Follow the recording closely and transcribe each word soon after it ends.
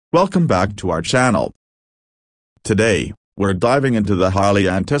Welcome back to our channel. Today, we're diving into the highly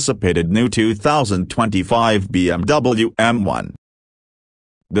anticipated new 2025 BMW M1.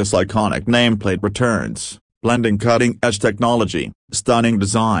 This iconic nameplate returns, blending cutting-edge technology, stunning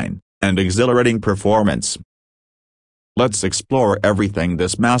design, and exhilarating performance. Let's explore everything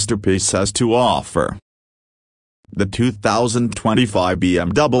this masterpiece has to offer. The 2025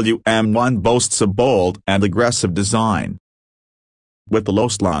 BMW M1 boasts a bold and aggressive design. With a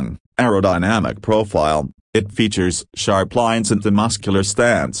low-slung, aerodynamic profile, it features sharp lines and a muscular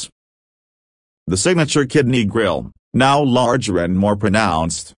stance. The signature kidney grille, now larger and more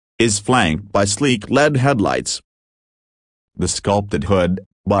pronounced, is flanked by sleek LED headlights. The sculpted hood,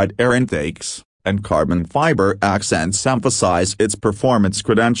 wide air intakes, and carbon fiber accents emphasize its performance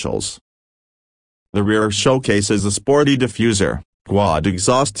credentials. The rear showcases a sporty diffuser, quad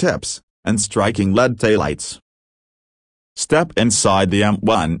exhaust tips, and striking LED taillights. Step inside the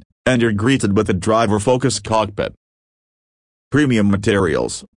M1, and you're greeted with a driver-focused cockpit. Premium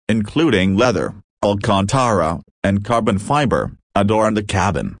materials, including leather, Alcantara, and carbon fiber, adorn the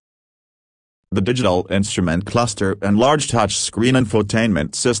cabin. The digital instrument cluster and large touchscreen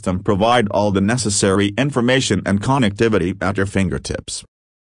infotainment system provide all the necessary information and connectivity at your fingertips.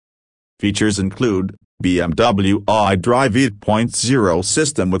 Features include BMW iDrive 8.0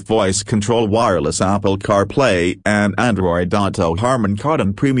 system with voice control, wireless Apple CarPlay and Android Auto, Harman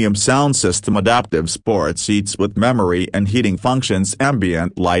Kardon premium sound system, adaptive sport seats with memory and heating functions,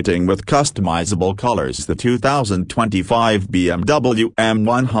 ambient lighting with customizable colors. The 2025 BMW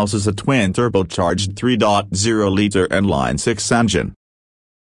M1 houses a twin-turbocharged 3.0-liter inline-six engine.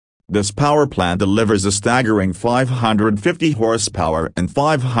 This power plant delivers a staggering 550 horsepower and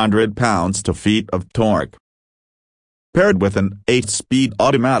 500 pounds-feet of torque. Paired with an 8-speed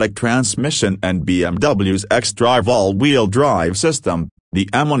automatic transmission and BMW's xDrive all-wheel drive system, the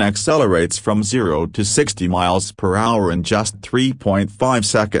M1 accelerates from 0 to 60 miles per hour in just 3.5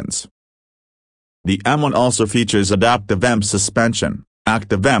 seconds. The M1 also features adaptive M suspension,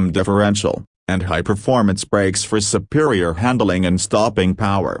 active M differential, and high-performance brakes for superior handling and stopping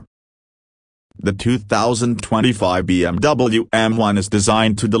power. The 2025 BMW M1 is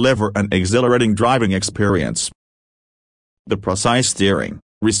designed to deliver an exhilarating driving experience. The precise steering,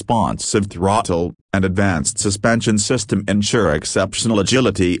 responsive throttle, and advanced suspension system ensure exceptional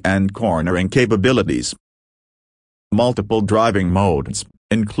agility and cornering capabilities. Multiple driving modes,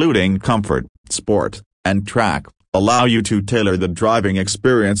 including comfort, sport, and track, allow you to tailor the driving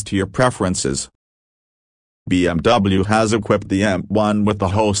experience to your preferences. BMW has equipped the M1 with a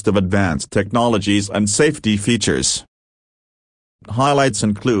host of advanced technologies and safety features. Highlights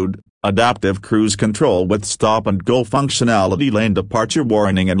include adaptive cruise control with stop-and-go functionality, lane departure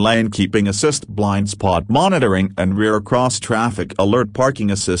warning and lane keeping assist, blind spot monitoring and rear cross-traffic alert, parking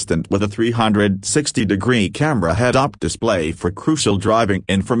assistant with a 360-degree camera head-up display for crucial driving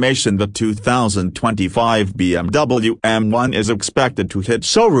information. The 2025 BMW M1 is expected to hit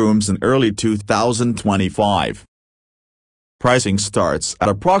showrooms in early 2025. Pricing starts at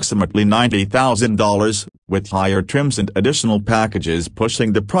approximately $90,000, with higher trims and additional packages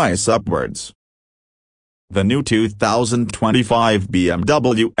pushing the price upwards. The new 2025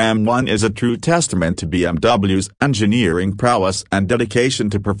 BMW M1 is a true testament to BMW's engineering prowess and dedication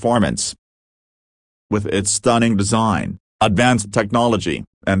to performance. With its stunning design, advanced technology,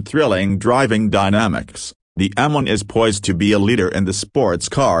 and thrilling driving dynamics, the M1 is poised to be a leader in the sports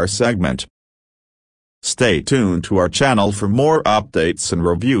car segment. Stay tuned to our channel for more updates and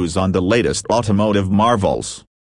reviews on the latest automotive marvels.